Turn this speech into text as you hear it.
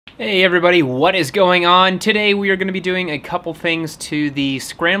Hey everybody, what is going on? Today we are going to be doing a couple things to the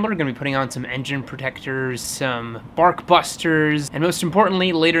Scrambler. We're going to be putting on some engine protectors, some bark busters, and most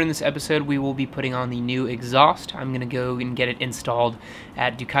importantly, later in this episode we will be putting on the new exhaust. I'm going to go and get it installed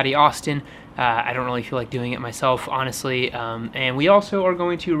at Ducati Austin. I don't really feel like doing it myself, honestly. And we also are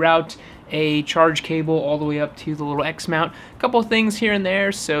going to route a charge cable all the way up to the little X mount. A couple of things here and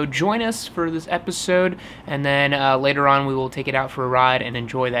there, so join us for this episode, and then later on we will take it out for a ride and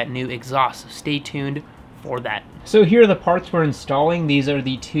enjoy that new exhaust. So stay tuned for that. So here are the parts we're installing. These are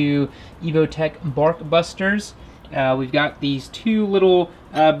the two Evotech bark busters. We've got these two little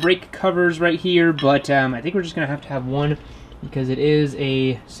brake covers right here, but I think we're just going to have one because it is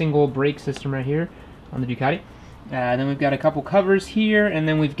a single brake system right here on the Ducati. Then we've got a couple covers here, and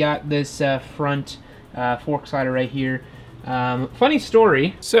then we've got this front fork slider right here. Funny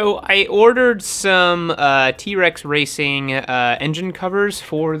story. So I ordered some T-Rex Racing engine covers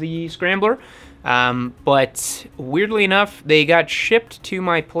for the Scrambler, but weirdly enough, they got shipped to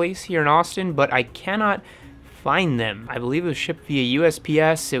my place here in Austin, but I cannot find them. I believe it was shipped via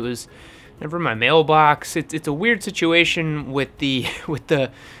USPS. It was never in my mailbox. It's a weird situation with the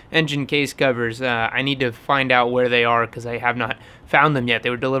engine case covers. I need to find out where they are because I have not found them yet. They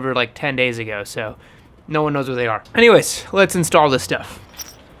were delivered like 10 days ago, so no one knows where they are. Anyways, let's install this stuff.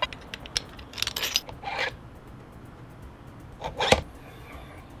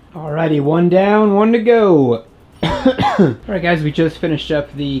 Alrighty, one down, one to go. Alright guys, we just finished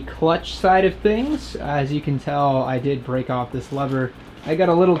up the clutch side of things. As you can tell, I did break off this lever. I got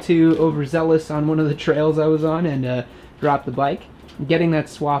a little too overzealous on one of the trails I was on and dropped the bike. I'm getting that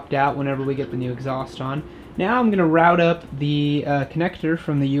swapped out whenever we get the new exhaust on. Now I'm going to route up the connector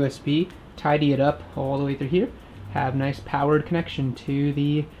from the USB, tidy it up all the way through here, have nice powered connection to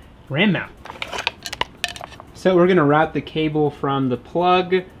the ram mount. So we're going to route the cable from the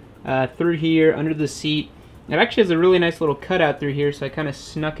plug through here under the seat. It actually has a really nice little cutout through here, so I kind of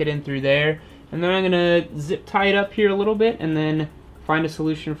snuck it in through there. And then I'm going to zip tie it up here a little bit and then find a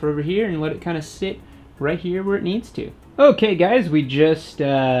solution for over here and let it kind of sit right here where it needs to. Okay guys, we just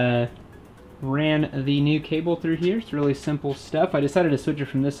ran the new cable through here. It's really simple stuff. I decided to switch it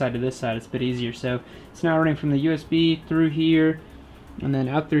from this side to this side. It's a bit easier. So it's now running from the USB through here and then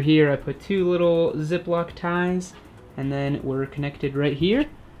out through here. I put two little Ziploc ties and then we're connected right here.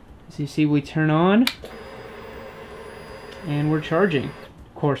 As you see, we turn on and we're charging.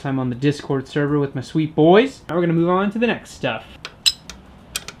 Of course, I'm on the Discord server with my sweet boys. Now we're gonna move on to the next stuff.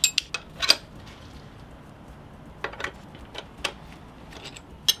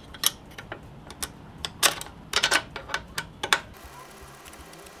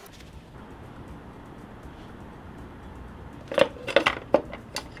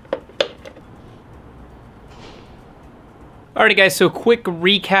 Alrighty guys, so quick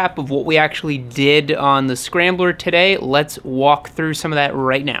recap of what we actually did on the Scrambler today. Let's walk through some of that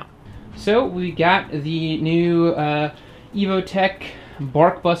right now. So we got the new Evotech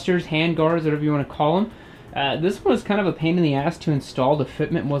bark busters, hand guards, whatever you want to call them. This one was kind of a pain in the ass to install. The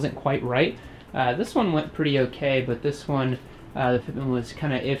fitment wasn't quite right. This one went pretty okay, but this one, the fitment was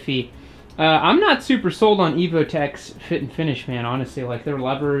kind of iffy. I'm not super sold on Evotech's fit and finish, man, honestly. Like, their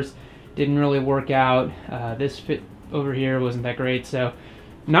levers didn't really work out. This fit over here wasn't that great, so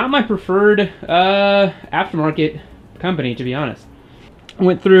not my preferred aftermarket company, to be honest.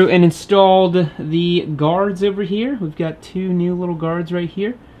 Went through and installed the guards over here. We've got two new little guards right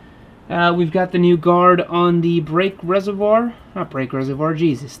here. We've got the new guard on the brake reservoir. Not brake reservoir,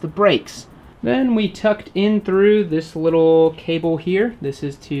 Jesus, the brakes. Then we tucked in through this little cable here. This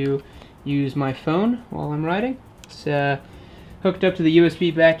is to use my phone while I'm riding. It's hooked up to the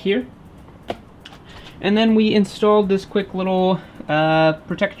USB back here. And then we installed this quick little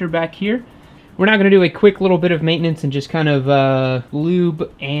protector back here. We're now going to do a quick little bit of maintenance and just kind of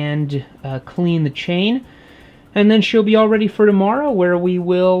lube and clean the chain. And then she'll be all ready for tomorrow, where we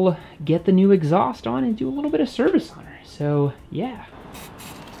will get the new exhaust on and do a little bit of service on her. So, yeah.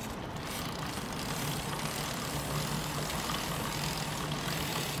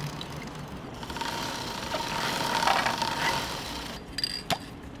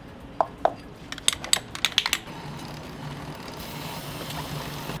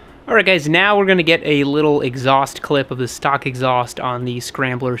 Alright guys, now we're going to get a little exhaust clip of the stock exhaust on the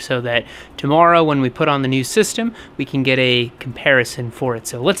Scrambler so that tomorrow when we put on the new system, we can get a comparison for it.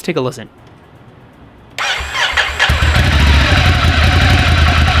 So let's take a listen.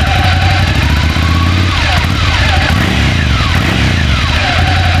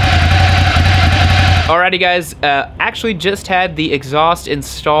 Alrighty guys, actually just had the exhaust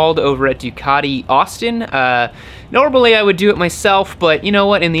installed over at Ducati Austin. Normally I would do it myself, but you know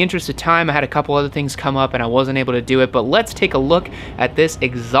what, in the interest of time, I had a couple other things come up and I wasn't able to do it, but let's take a look at this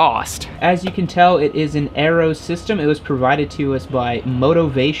exhaust. As you can tell, it is an Aero system. It was provided to us by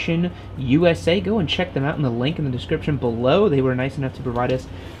Motivation USA. Go and check them out in the link in the description below. They were nice enough to provide us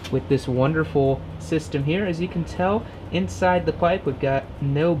with this wonderful system here. As you can tell, inside the pipe, we've got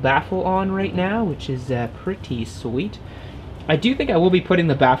no baffle on right now, which is pretty sweet. I do think I will be putting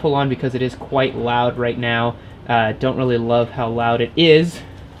the baffle on because it is quite loud right now. Don't really love how loud it is.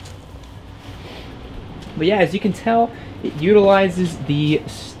 But yeah, as you can tell, it utilizes the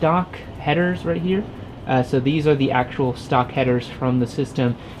stock headers right here. So these are the actual stock headers from the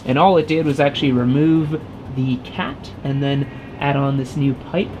system. And all it did was actually remove the cat and then add on this new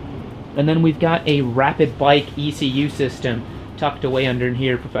pipe. And then we've got a Rapid Bike ECU system tucked away under in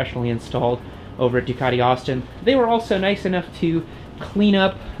here, professionally installed over at Ducati Austin. They were also nice enough to clean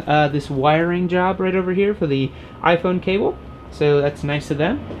up this wiring job right over here for the iPhone cable, so that's nice of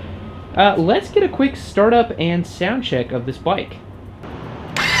them. Let's get a quick startup and sound check of this bike.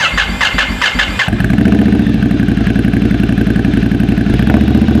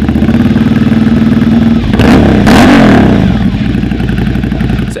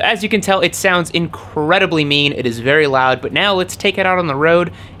 As you can tell, it sounds incredibly mean. It is very loud, but now let's take it out on the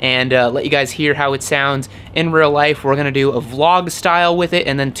road and let you guys hear how it sounds in real life. We're gonna do a vlog style with it,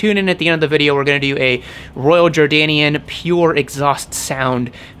 and then tune in at the end of the video. We're gonna do a Royal Jordanian pure exhaust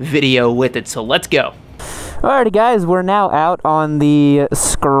sound video with it, so let's go. Alrighty guys, we're now out on the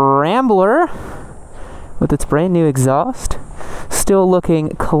Scrambler with its brand new exhaust. Still looking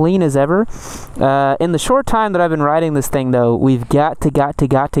clean as ever. In the short time that I've been riding this thing, though, we've got to get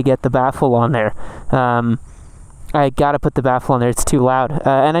the baffle on there. I gotta put the baffle on there. It's too loud.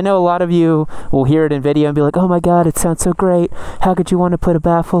 And I know a lot of you will hear it in video and be like, "Oh my God, it sounds so great. How could you want to put a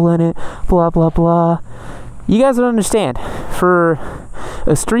baffle in it? Blah blah blah." You guys don't understand. For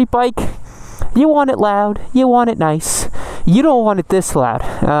a street bike, you want it loud. You want it nice. You don't want it this loud.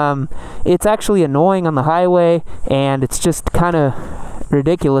 It's actually annoying on the highway, and it's just kind of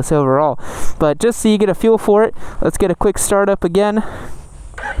ridiculous overall. But just so you get a feel for it, let's get a quick startup again.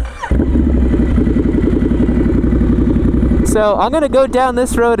 So I'm going to go down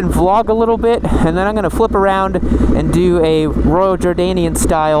this road and vlog a little bit, and then I'm going to flip around and do a Royal Jordanian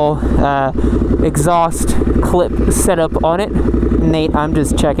style exhaust clip setup on it. Nate, I'm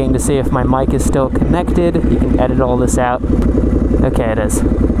just checking to see if my mic is still connected. You can edit all this out. Okay, it is.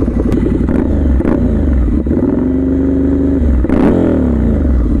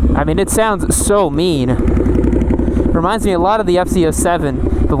 I mean, it sounds so mean. Reminds me a lot of the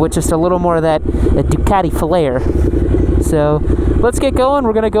FZ07, but with just a little more of that Ducati flair. So let's get going.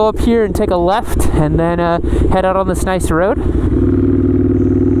 We're gonna go up here and take a left and then head out on this nice road.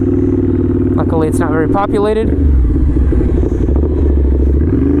 Luckily it's not very populated.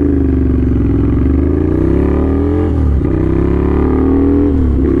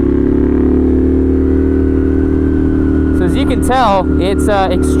 You can tell it's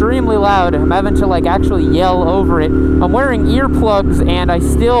extremely loud. I'm having to like actually yell over it. I'm wearing earplugs and I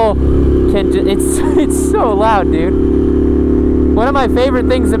still can. It's so loud, dude. One of my favorite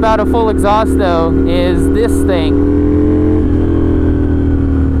things about a full exhaust though is this thing.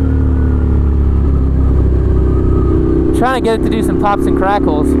 I'm trying to get it to do some pops and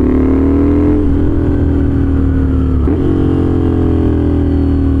crackles.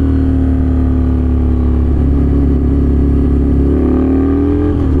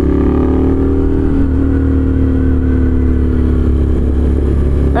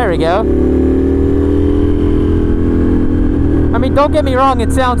 There we go. I mean, don't get me wrong,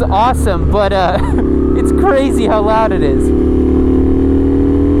 it sounds awesome, but it's crazy how loud it is.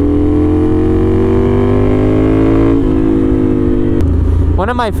 One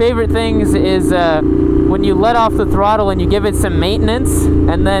of my favorite things is when you let off the throttle and you give it some maintenance,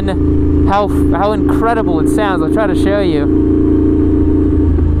 and then how incredible it sounds. I'll try to show you.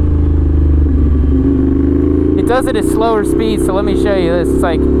 It does it at slower speeds, so let me show you this. It's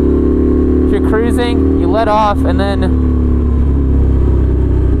like, if you're cruising, you let off, and then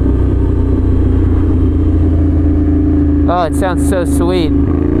oh, it sounds so sweet.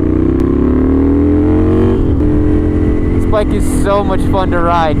 This bike is so much fun to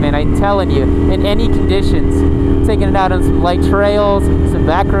ride, man, I'm telling you, in any conditions. Taking it out on some light trails, some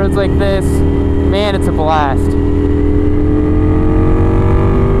back roads like this, man, it's a blast.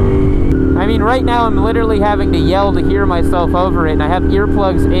 I mean, right now I'm literally having to yell to hear myself over it, and I have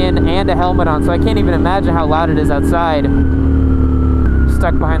earplugs in and a helmet on, so I can't even imagine how loud it is outside.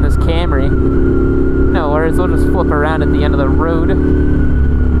 Stuck behind this Camry. No worries, we'll just flip around at the end of the road.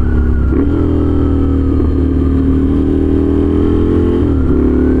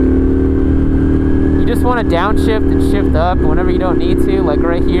 want to downshift and shift up whenever you don't need to. Like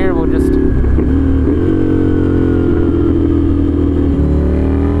right here, we'll just...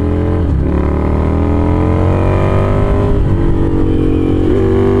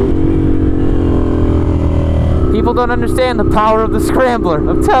 People don't understand the power of the Scrambler.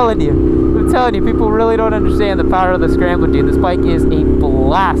 I'm telling you, people really don't understand the power of the Scrambler, dude. This bike is a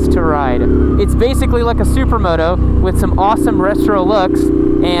blast to ride. It's basically like a supermoto with some awesome retro looks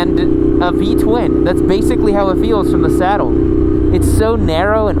and a V-twin. That's basically how it feels from the saddle. It's so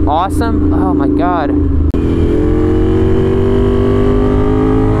narrow and awesome. Oh my god.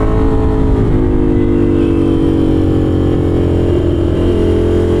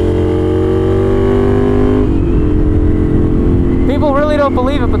 People really don't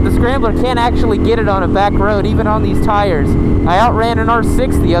believe it, but the Scrambler can't actually get it on a back road, even on these tires. I outran an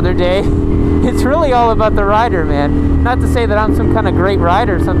R6 the other day. It's really all about the rider, man. Not to say that I'm some kind of great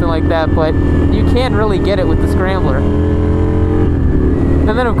rider or something like that, but you can really get it with the Scrambler. And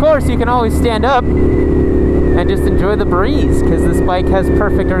then, of course, you can always stand up and just enjoy the breeze, because this bike has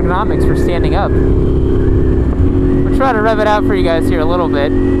perfect ergonomics for standing up. We'll try to rev it out for you guys here a little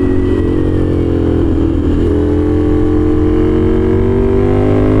bit.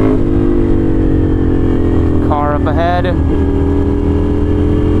 Up ahead.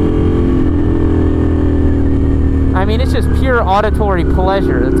 I mean, it's just pure auditory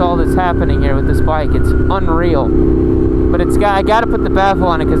pleasure. That's all that's happening here with this bike. It's unreal. But I gotta put the baffle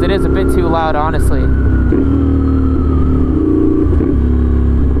on it because it is a bit too loud, honestly.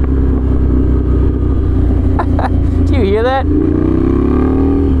 Do you hear that?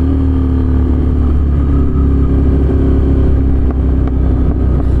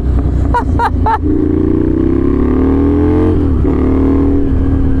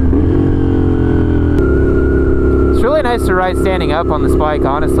 It's really nice to ride standing up on this bike,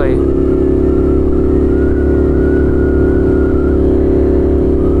 honestly.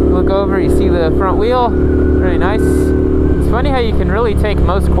 Look over, you see the front wheel. Really nice. It's funny how you can really take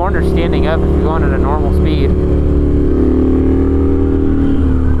most corners standing up if you're going at a normal speed.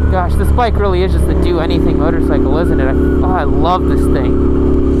 Gosh, this bike really is just a do-anything motorcycle, isn't it? I love this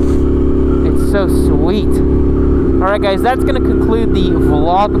thing. It's so sweet. Alright guys, that's going to conclude the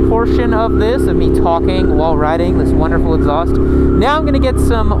vlog portion of this, of me talking while riding this wonderful exhaust. Now I'm going to get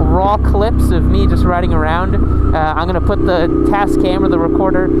some raw clips of me just riding around. I'm going to put the task camera, the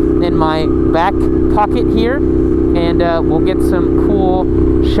recorder, in my back pocket here, and we'll get some cool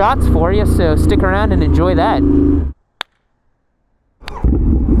shots for you, so stick around and enjoy that.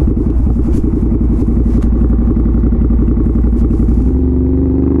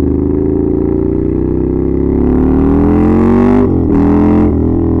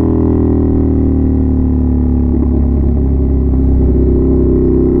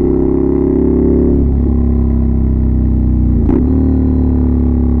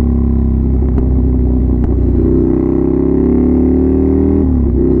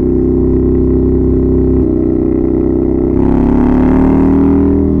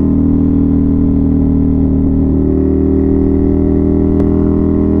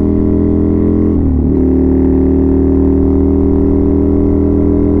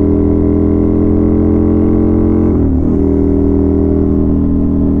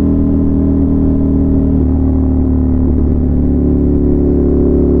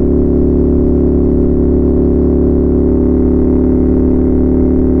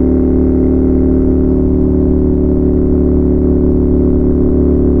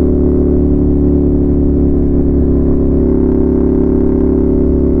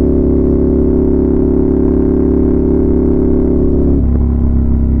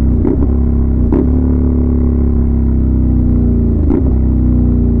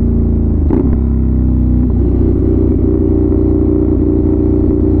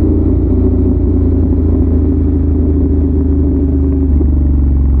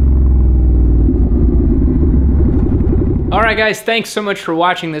 Alright guys, thanks so much for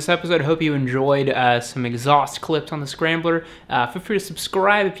watching this episode. I hope you enjoyed some exhaust clips on the Scrambler. Feel free to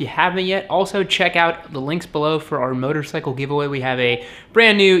subscribe if you haven't yet. Also check out the links below for our motorcycle giveaway. We have a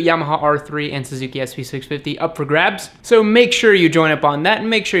brand new Yamaha R3 and Suzuki SV650 up for grabs. So make sure you join up on that and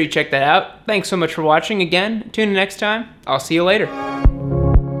make sure you check that out. Thanks so much for watching again. Tune in next time. I'll see you later.